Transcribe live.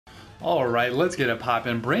All right, let's get it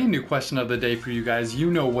poppin'. Brand new question of the day for you guys. You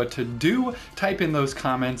know what to do. Type in those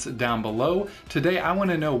comments down below. Today, I want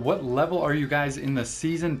to know, what level are you guys in the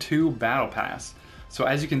Season 2 Battle Pass? So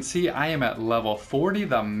as you can see, I am at level 40,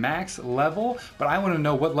 the max level, but I want to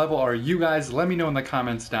know, what level are you guys? Let me know in the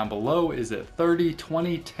comments down below. Is it 30,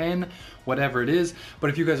 20, 10, whatever it is? But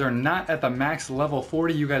if you guys are not at the max level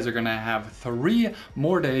 40, you guys are going to have 3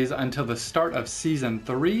 more days until the start of Season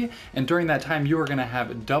 3, and during that time, you are going to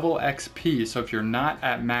have double XP. So if you're not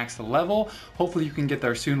at max level, hopefully you can get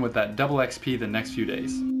there soon with that double XP the next few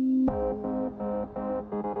days.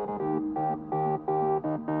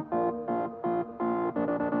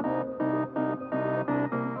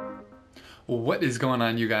 What is going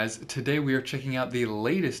on, you guys? Today we are checking out the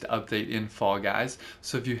latest update in Fall Guys.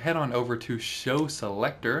 So if you head on over to Show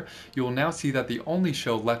Selector, you will now see that the only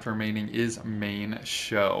show left remaining is Main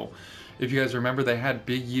Show. If you guys remember, they had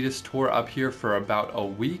Big Yeetus Tour up here for about a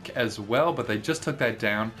week as well, but they just took that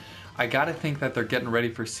down. I gotta think that they're getting ready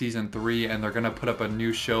for Season 3 and they're gonna put up a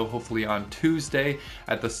new show hopefully on Tuesday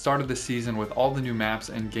at the start of the season with all the new maps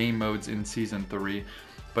and game modes in Season 3.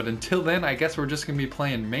 But until then, I guess we're just gonna be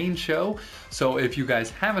playing Main Show. So if you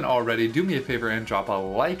guys haven't already, do me a favor and drop a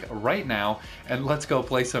like right now, and let's go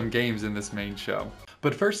play some games in this Main Show.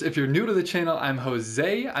 But first, if you're new to the channel, I'm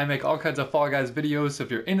Jose. I make all kinds of Fall Guys videos, so if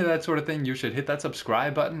you're into that sort of thing, you should hit that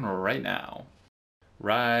subscribe button right now.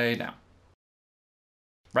 Right now.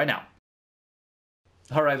 Right now.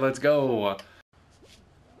 All right, let's go.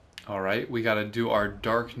 All right, we gotta do our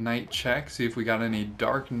Dark Knight check, see if we got any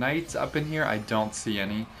Dark Knights up in here. I don't see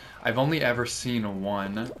any. I've only ever seen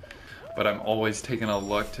one, but I'm always taking a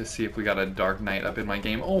look to see if we got a Dark Knight up in my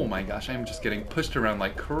game. Oh my gosh, I'm just getting pushed around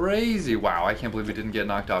like crazy. Wow, I can't believe we didn't get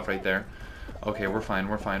knocked off right there. Okay, we're fine,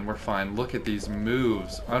 we're fine, we're fine. Look at these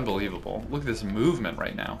moves, unbelievable. Look at this movement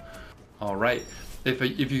right now. All right.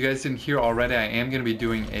 If you guys didn't hear already, I am going to be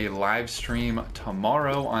doing a live stream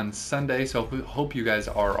tomorrow on Sunday, so hope you guys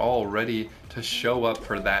are all ready to show up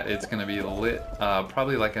for that. It's going to be lit,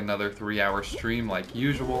 probably like another 3-hour stream like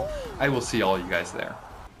usual. I will see all you guys there.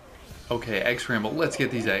 Okay, egg scramble. Let's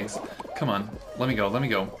get these eggs. Come on, let me go, let me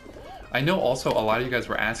go. I know also a lot of you guys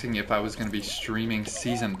were asking if I was going to be streaming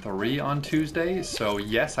Season 3 on Tuesday, so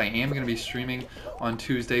yes, I am going to be streaming on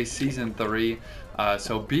Tuesday, Season 3,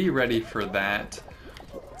 so be ready for that.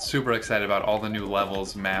 Super excited about all the new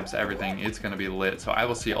levels, maps, everything. It's going to be lit, so I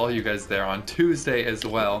will see all you guys there on Tuesday as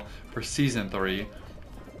well for Season 3.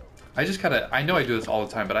 I know I do this all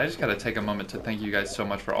the time, but I just gotta take a moment to thank you guys so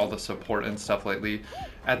much for all the support and stuff lately.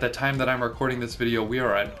 At the time that I'm recording this video, we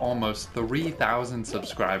are at almost 3,000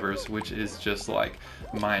 subscribers, which is just like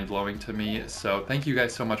mind-blowing to me. So thank you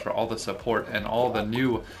guys so much for all the support and all the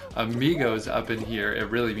new amigos up in here. It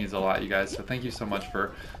really means a lot, you guys. So thank you so much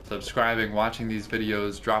for subscribing, watching these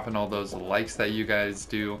videos, dropping all those likes that you guys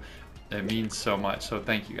do. It means so much, so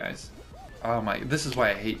thank you guys. Oh my, this is why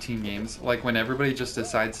I hate team games. Like when everybody just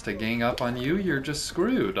decides to gang up on you, you're just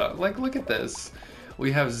screwed. Like look at this.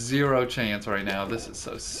 We have 0 chance right now. This is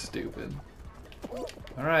so stupid.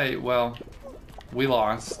 Alright, well, we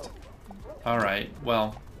lost. Alright,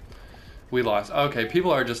 well, we lost. Okay, people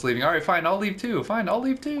are just leaving. Alright, fine, I'll leave too. Fine, I'll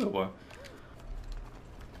leave too.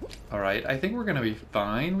 Alright, I think we're gonna be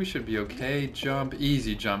fine. We should be okay. Jump,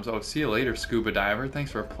 easy jumps. Oh, see you later, scuba diver. Thanks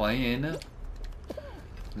for playing.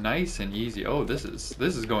 Nice and easy. Oh, this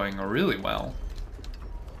is going really well.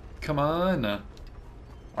 Come on.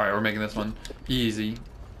 Alright, we're making this one easy.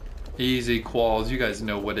 Easy quals. You guys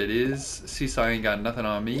know what it is. Seesaw ain't got nothing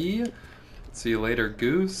on me. See you later,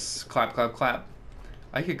 goose. Clap, clap, clap.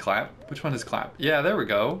 I could clap. Which one is clap? Yeah, there we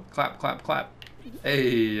go. Clap, clap, clap.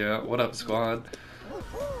 Hey, what up, squad?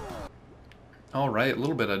 Alright, a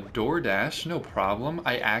little bit of DoorDash, no problem.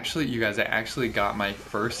 I actually got my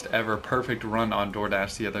first ever perfect run on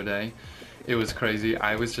DoorDash the other day. It was crazy.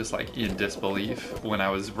 I was just like in disbelief when I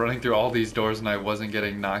was running through all these doors and I wasn't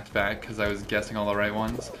getting knocked back because I was guessing all the right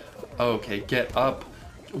ones. Okay, get up.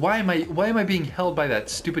 Why am I being held by that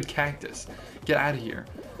stupid cactus? Get out of here.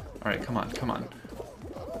 Alright, come on, come on.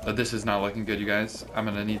 This is not looking good, you guys. I'm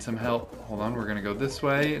gonna need some help. Hold on, we're gonna go this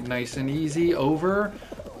way. Nice and easy, over.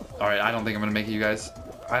 Alright, I don't think I'm gonna make it, you guys.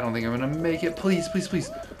 I don't think I'm gonna make it. Please, please,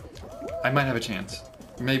 please. I might have a chance.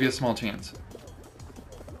 Maybe a small chance.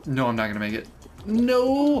 No, I'm not gonna make it.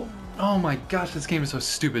 No! Oh my gosh, this game is so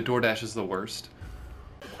stupid. DoorDash is the worst.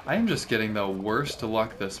 I am just getting the worst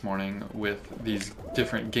luck this morning with these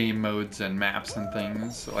different game modes and maps and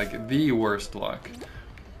things. Like, the worst luck.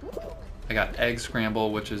 I got Egg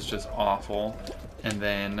Scramble, which is just awful. And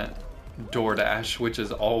then DoorDash, which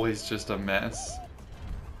is always just a mess.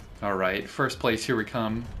 Alright, first place, here we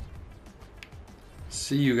come.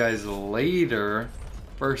 See you guys later.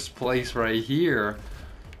 First place right here.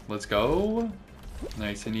 Let's go.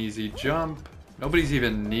 Nice and easy jump. Nobody's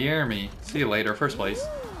even near me. See you later. First place.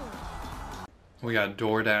 We got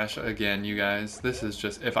DoorDash again, you guys. This is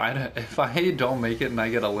just, if I don't make it and I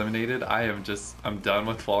get eliminated, I'm done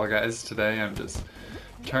with Fall Guys today. I'm just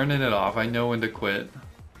turning it off. I know when to quit.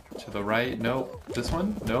 To the right, nope. This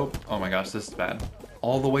one, nope. Oh my gosh, this is bad.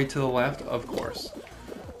 All the way to the left, of course.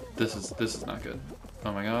 This is not good.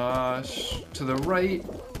 Oh my gosh. To the right.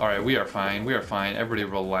 All right, we are fine. We are fine. Everybody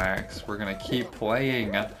relax. We're gonna keep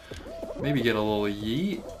playing. Maybe get a little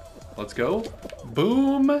yeet. Let's go.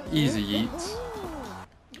 Boom. Easy yeets.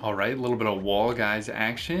 All right, a little bit of Wall Guys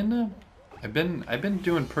action. I've been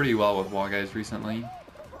doing pretty well with Wall Guys recently.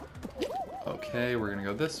 Okay, we're gonna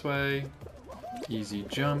go this way. Easy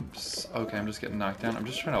jumps. Okay, I'm just getting knocked down. I'm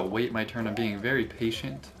just trying to wait my turn. I'm being very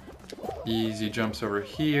patient. Easy jumps over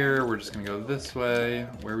here. We're just gonna go this way.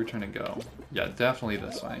 Where are we trying to go? Yeah, definitely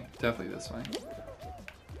this way. Definitely this way.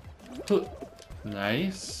 Huh.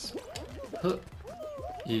 Nice. Huh.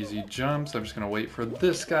 Easy jumps. I'm just gonna wait for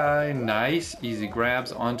this guy. Nice. Easy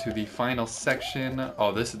grabs onto the final section.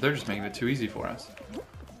 Oh, they're just making it too easy for us.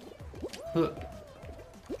 Huh.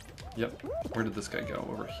 Yep. Where did this guy go?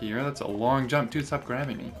 Over here? That's a long jump. Dude, stop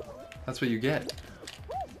grabbing me. That's what you get.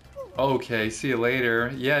 Okay, see you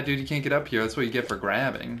later. Yeah, dude, you can't get up here. That's what you get for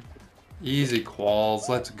grabbing. Easy quals.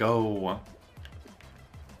 Let's go.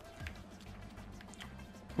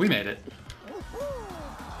 We made it.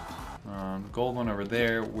 Gold one over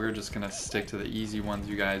there. We're just gonna stick to the easy ones,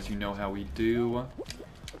 you guys. You know how we do.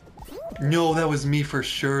 No, that was me for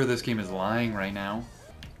sure. This game is lying right now.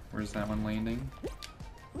 Where's that one landing?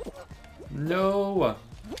 No!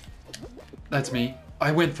 That's me.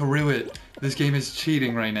 I went through it. This game is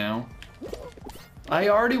cheating right now. I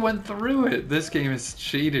already went through it. This game is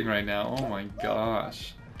cheating right now. Oh my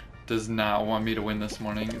gosh. Does not want me to win this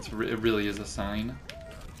morning. It really is a sign.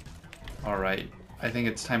 Alright. I think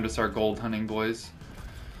it's time to start gold hunting, boys.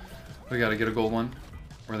 We gotta get a gold one.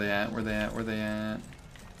 Where they at? Where they at? Where they at?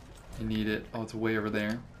 I need it. Oh, it's way over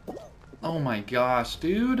there. Oh my gosh,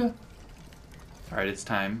 dude. Alright, it's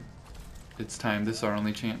time. It's time. This is our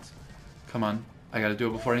only chance. Come on. I gotta do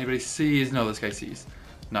it before anybody sees. No, this guy sees.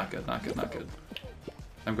 Not good, not good, not good.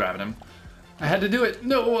 I'm grabbing him. I had to do it.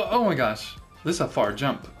 No, oh my gosh. This is a far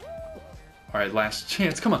jump. Alright, last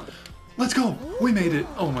chance. Come on. Let's go. We made it.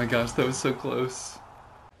 Oh my gosh, that was so close.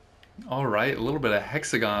 Alright, a little bit of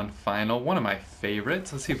Hexagon final. One of my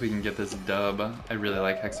favorites. Let's see if we can get this dub. I really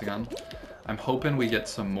like Hexagon. I'm hoping we get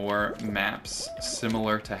some more maps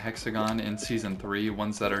similar to Hexagon in Season 3.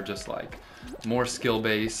 Ones that are just like more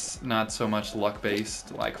skill-based, not so much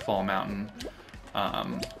luck-based like Fall Mountain.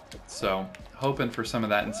 So, hoping for some of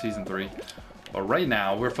that in Season 3. But right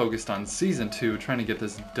now, we're focused on Season 2, trying to get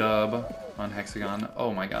this dub on Hexagon.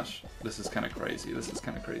 Oh my gosh, this is kind of crazy. This is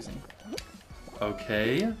kind of crazy.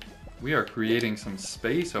 Okay, we are creating some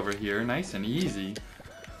space over here, nice and easy.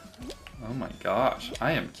 Oh my gosh,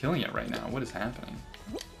 I am killing it right now. What is happening?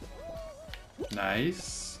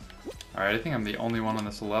 Nice. Alright, I think I'm the only one on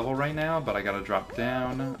this level right now, but I gotta drop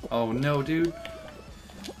down. Oh no, dude.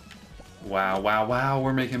 Wow, wow, wow,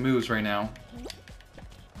 we're making moves right now.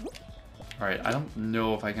 Alright, I don't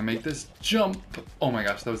know if I can make this jump. Oh my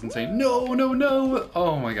gosh, that was insane. No, no, no!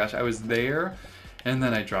 Oh my gosh, I was there, and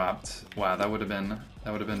then I dropped. Wow, that would have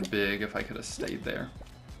been big if I could have stayed there.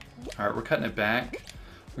 Alright, we're cutting it back.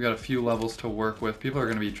 We got a few levels to work with. People are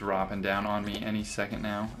going to be dropping down on me any second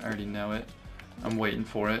now. I already know it. I'm waiting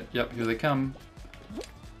for it. Yep, here they come.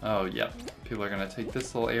 Oh, yep. People are going to take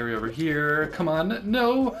this little area over here. Come on.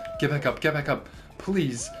 No! Get back up. Get back up.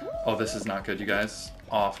 Please. Oh, this is not good, you guys.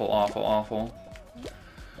 Awful, awful, awful.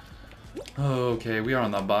 Okay, we are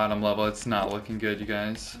on the bottom level. It's not looking good, you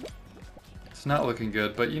guys. It's not looking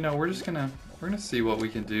good, but you know, we're gonna see what we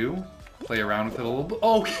can do. Play around with it a little bit.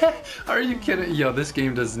 Okay, are you kidding? Yo, this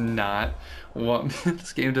game does not want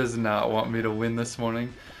this game does not want me to win this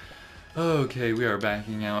morning. Okay, we are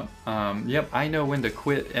backing out. Yep, I know when to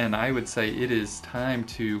quit, and I would say it is time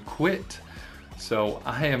to quit. So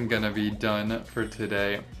I am gonna be done for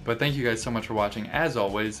today. But thank you guys so much for watching. As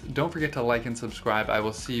always, don't forget to like and subscribe. I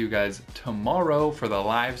will see you guys tomorrow for the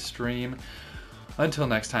live stream. Until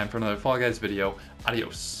next time for another Fall Guys video.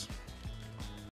 Adios.